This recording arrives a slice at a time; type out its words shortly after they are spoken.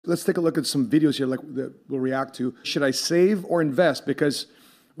Let's take a look at some videos here that we'll react to. Should I save or invest? Because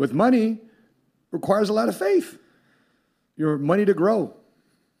with money requires a lot of faith. Your money to grow.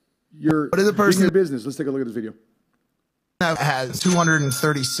 What is a person? Your business. Let's take a look at this video. Has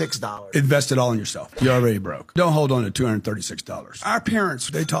 $236. Invest it all in yourself. You're already broke. Don't hold on to $236. Our parents,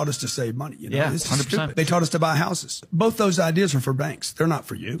 they taught us to save money. You know? Yeah, It's 100%. stupid. They taught us to buy houses. Both those ideas are for banks. They're not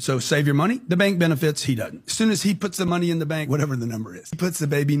for you. So save your money. The bank benefits. He doesn't. As soon as he puts the money in the bank, whatever the number is, he puts the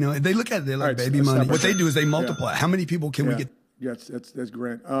baby money. They look at it. They like baby money. What they do is they multiply. How many people can we get? Yeah, that's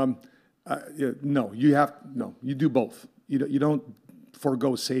great. No, you do both. You don't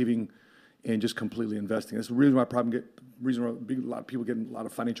forego saving and just completely investing. That's the reason why a lot of people get in a lot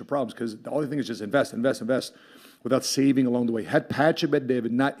of financial problems, because the only thing is just invest without saving along the way. Had Patrick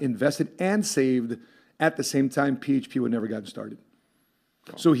Bet-David not invested and saved at the same time, PHP would never gotten started.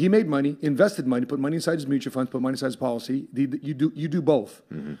 So he made money, invested money, put money inside his mutual funds, put money inside his policy. You do both.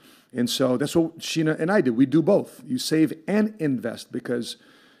 Mm-hmm. And so that's what Sheena and I did. We do both. You save and invest because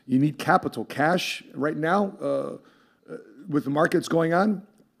you need capital. Cash right now, with the markets going on,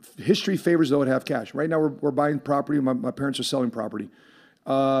 history favors those that have cash. Right now, we're buying property. My parents are selling property.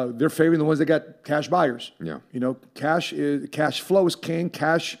 They're favoring the ones that got cash buyers. Yeah, cash flow is king.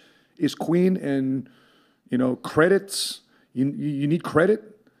 Cash is queen, and credits. You need credit,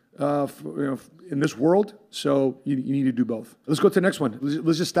 in this world. So you need to do both. Let's go to the next one.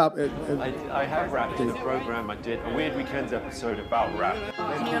 Let's just stop. I have rapped in the program. I did a Weird Weekends episode about rap.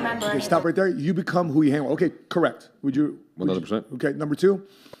 Can you remember? Okay, stop right there. You become who you hang with. Okay, correct. Would you? 100%. Okay, number two.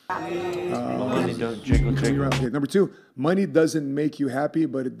 Money don't jiggle. Okay, number two. Money doesn't make you happy,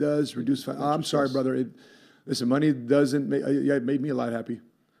 but it does reduce. I'm sorry, brother. Listen, money doesn't make. It made me a lot happy.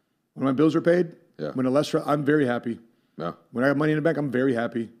 When my bills are paid. Yeah. When I'm very happy. Yeah. When I have money in the bank, I'm very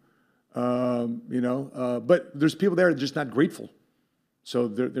happy. But there's people there that are just not grateful. So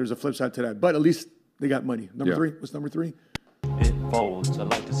there's a flip side to that. But at least they got money. Number three. What's number three? It folds. I'd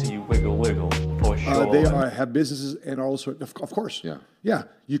like to see you wiggle for sure. They have businesses and are also, of course. Yeah. Yeah.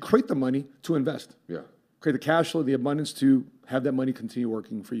 You create the money to invest. Yeah. Create the cash flow, the abundance to have that money continue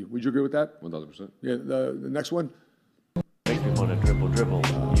working for you. Would you agree with that? 1,000%. Yeah. The next one. Makes me want to dribble.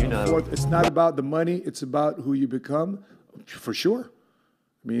 Fourth, it's not about the money. It's about who you become. For sure.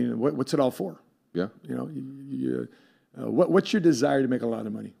 I mean, what's it all for? Yeah. What's your desire to make a lot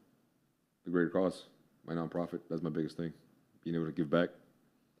of money? The greater cause, my nonprofit. That's my biggest thing. Being able to give back.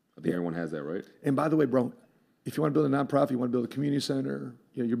 I think everyone has that, right? And by the way, bro, if you want to build a nonprofit, you want to build a community center,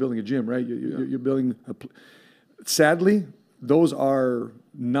 you're building a gym, right? You're building sadly, those are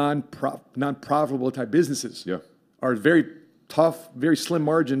non-profitable type businesses. Yeah. Are very tough, very slim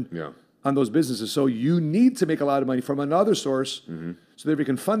margin. Yeah. On those businesses. So you need to make a lot of money from another source so that we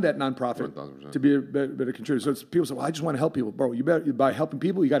can fund that nonprofit 1,000%. to be a better contributor. So people say, well, I just want to help people. Bro, by helping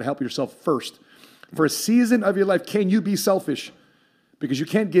people, you got to help yourself first. For a season of your life, can you be selfish? Because you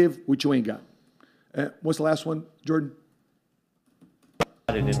can't give what you ain't got. What's the last one, Jordan?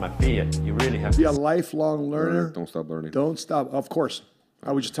 In my fiat, you really have Be a lifelong learner. Don't stop learning. Don't stop. Of course.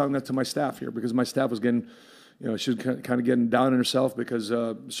 I was just telling that to my staff here because my staff was getting... she was kind of getting down on herself because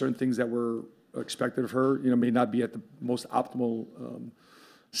certain things that were expected of her, may not be at the most optimal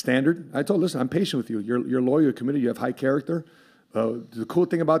standard. I told her, listen, I'm patient with you. You're loyal, you're committed, you have high character. The cool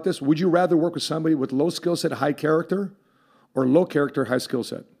thing about this, would you rather work with somebody with low skill set, high character, or low character, high skill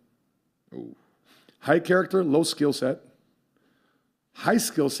set? Ooh. High character, low skill set. High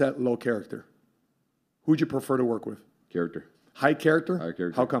skill set, low character. Who would you prefer to work with? Character. High character? High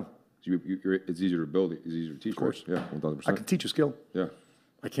character. How come? It's easier to build. It's easier to teach. Of course. Yeah, 1,000%. I can teach you skill. Yeah.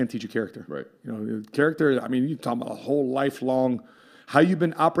 I can't teach you character. Right. Character, I mean, you're talking about a whole lifelong, how you've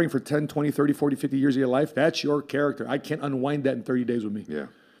been operating for 10, 20, 30, 40, 50 years of your life, that's your character. I can't unwind that in 30 days with me. Yeah.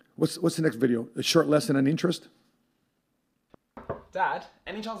 What's the next video? A short lesson on interest? Dad,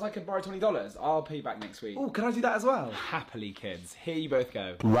 any chance I could borrow $20? I'll pay you back next week. Oh, can I do that as well? Happily, kids. Here you both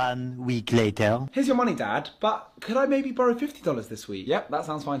go. 1 week later. Here's your money, Dad, but could I maybe borrow $50 this week? Yep, that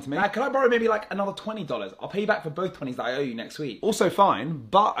sounds fine to me. Dad, could I borrow maybe like another $20? I'll pay you back for both 20s that I owe you next week. Also fine,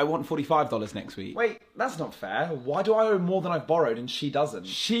 but I want $45 next week. Wait, that's not fair. Why do I owe more than I've borrowed and she doesn't?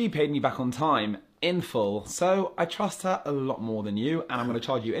 She paid me back on time, in full, so I trust her a lot more than you, and I'm going to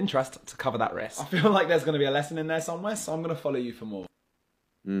charge you interest to cover that risk. I feel like there's going to be a lesson in there somewhere, so I'm going to follow you for more.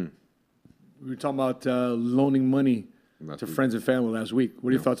 We were talking about loaning money to friends and family last week. What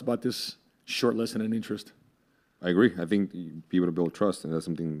are your thoughts about this short lesson on interest? I agree. I think be able to build trust, and that's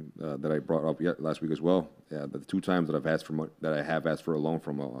something that I brought up last week as well. Yeah, the 2 times that I have asked for a loan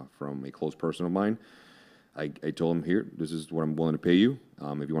from a close person of mine, I told him, here, this is what I'm willing to pay you.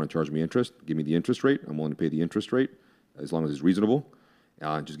 If you want to charge me interest, give me the interest rate. I'm willing to pay the interest rate as long as it's reasonable.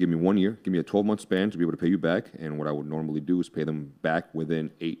 Just give me 1 year, give me a 12-month span to be able to pay you back. And what I would normally do is pay them back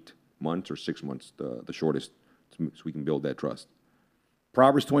within 8 months or 6 months, the shortest, so we can build that trust.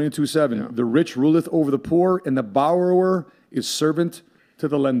 Proverbs 22:7. The rich ruleth over the poor, and the borrower is servant to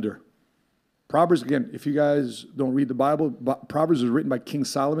the lender. Proverbs, again, if you guys don't read the Bible, Proverbs was written by King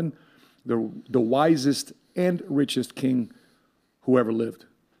Solomon, the wisest and richest king who ever lived.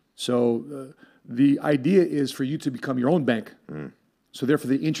 So the idea is for you to become your own bank. So therefore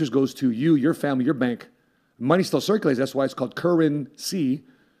the interest goes to you, your family, your bank. Money still circulates. That's why it's called currency.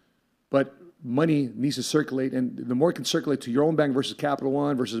 But money needs to circulate. And the more it can circulate to your own bank versus Capital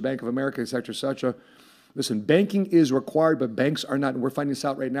One versus Bank of America, et cetera, et cetera. Listen, banking is required, but banks are not. And we're finding this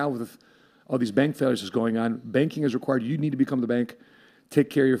out right now with all these bank failures that's going on. Banking is required. You need to become the bank. Take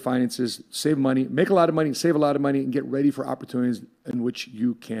care of your finances, save money, make a lot of money, save a lot of money, and get ready for opportunities in which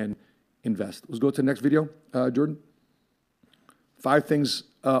you can invest. Let's go to the next video, Jordan. 5 things.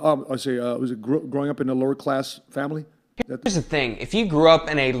 Was it growing up in a lower class family? Here's the thing, if you grew up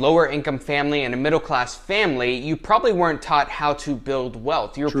in a lower income family and a middle class family, you probably weren't taught how to build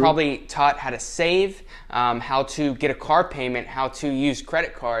wealth. You were probably taught how to save, how to get a car payment, how to use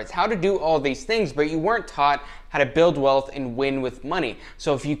credit cards, how to do all these things, but you weren't taught how to build wealth and win with money.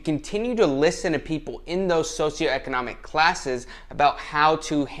 So if you continue to listen to people in those socioeconomic classes about how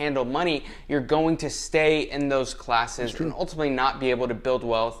to handle money, you're going to stay in those classes and ultimately not be able to build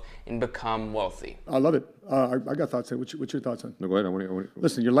wealth and become wealthy. I love it. I got thoughts there. What's your thoughts on? No, go ahead.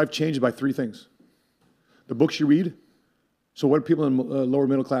 Listen, your life changed by 3 things. The books you read. So what are people in lower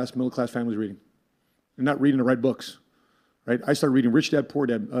middle class families reading? They're not reading the right books, right? I started reading Rich Dad, Poor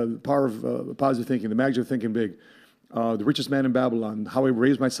Dad, The Power of Positive Thinking, The Magic of Thinking Big, The Richest Man in Babylon, How I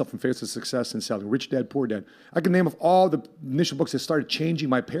Raised Myself from Failure to Success and Selling, Rich Dad, Poor Dad. I can name off all the initial books that started changing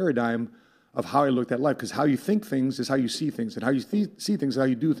my paradigm of how I looked at life, because how you think things is how you see things, and how you see things is how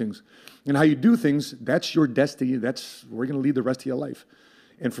you do things. And how you do things, that's your destiny. That's where you're going to lead the rest of your life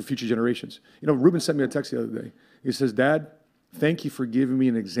and for future generations. You know, Ruben sent me a text the other day. He says, Dad, thank you for giving me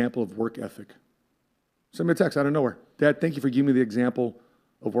an example of work ethic. Send me a text out of nowhere. Dad, thank you for giving me the example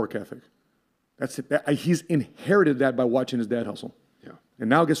of work ethic. That's it. He's inherited that by watching his dad hustle. Yeah. And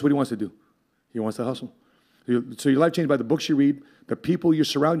now guess what he wants to do? He wants to hustle. So your life changed by the books you read, the people you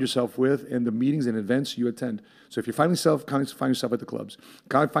surround yourself with, and the meetings and events you attend. So if you find yourself at the clubs,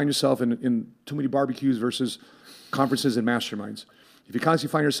 find yourself in too many barbecues versus conferences and masterminds. If you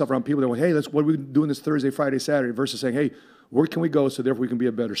constantly find yourself around people that want, hey, what are we doing this Thursday, Friday, Saturday, versus saying, hey, where can we go so therefore we can be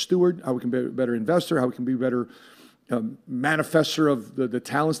a better steward, how we can be a better investor, how we can be a better manifester of the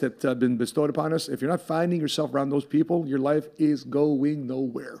talents that have been bestowed upon us. If you're not finding yourself around those people, your life is going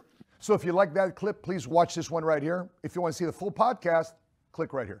nowhere. So if you like that clip, please watch this one right here. If you want to see the full podcast,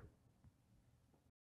 click right here.